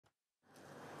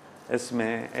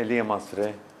اسمي إيلي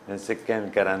مصري من سكان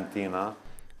كارانتينا.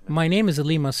 My name is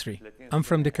Elie Masri. I'm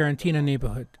from the Karantina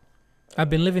neighborhood. I've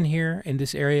been living here in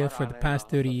this area for the past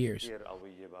 30 years.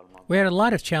 We had a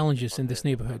lot of challenges in this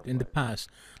neighborhood in the past,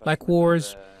 like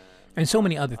wars and so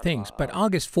many other things, but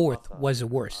August 4th was the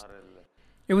worst.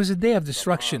 It was a day of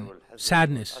destruction,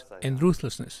 sadness, and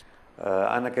ruthlessness.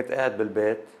 أنا كنت قاعد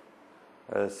بالبيت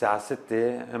الساعة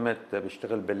 6 قمت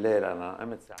بشتغل بالليل أنا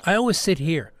قمت I always sit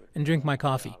here and drink my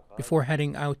coffee before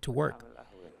heading out to work.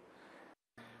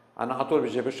 أنا على طول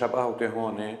بجي بشرب قهوتي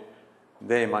هون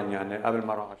دايما يعني قبل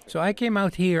ما أروح. So I came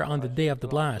out here on the day of the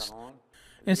blast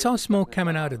and saw smoke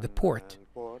coming out of the port.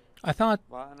 I thought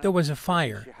there was a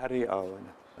fire. حريقة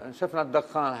شفنا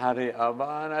الدخان حريقة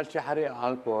بقى أنا قلت شي حريقة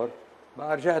على البورت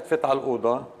بقى رجعت فت على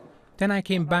الأوضة. Then I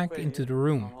came back into the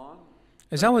room.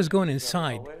 As I was going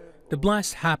inside, the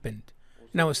blast happened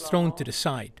and I was thrown to the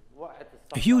side.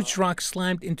 A huge rock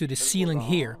slammed into the ceiling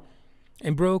here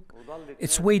and broke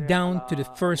its way down to the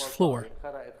first floor.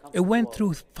 It went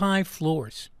through 5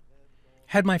 floors.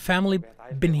 Had my family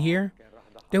been here,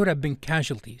 there would have been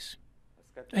casualties.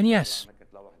 And yes,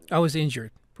 I was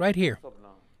injured, right here.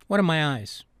 One of my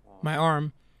eyes, my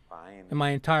arm, and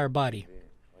my entire body.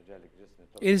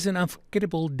 It is an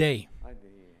unforgettable day.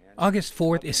 August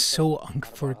 4th is so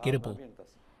unforgettable.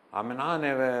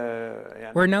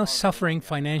 We're now suffering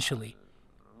financially.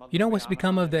 You know what's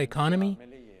become of the economy?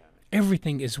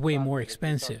 Everything is way more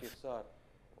expensive.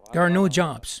 There are no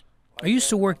jobs. I used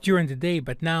to work during the day,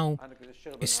 but now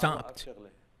it stopped.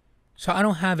 So I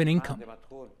don't have an income.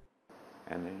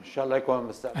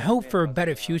 I hope for a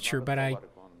better future, but I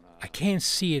can't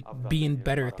see it being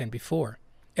better than before.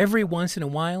 Every once in a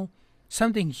while,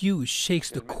 something huge shakes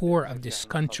the core of this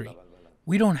country.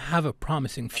 We don't have a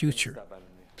promising future.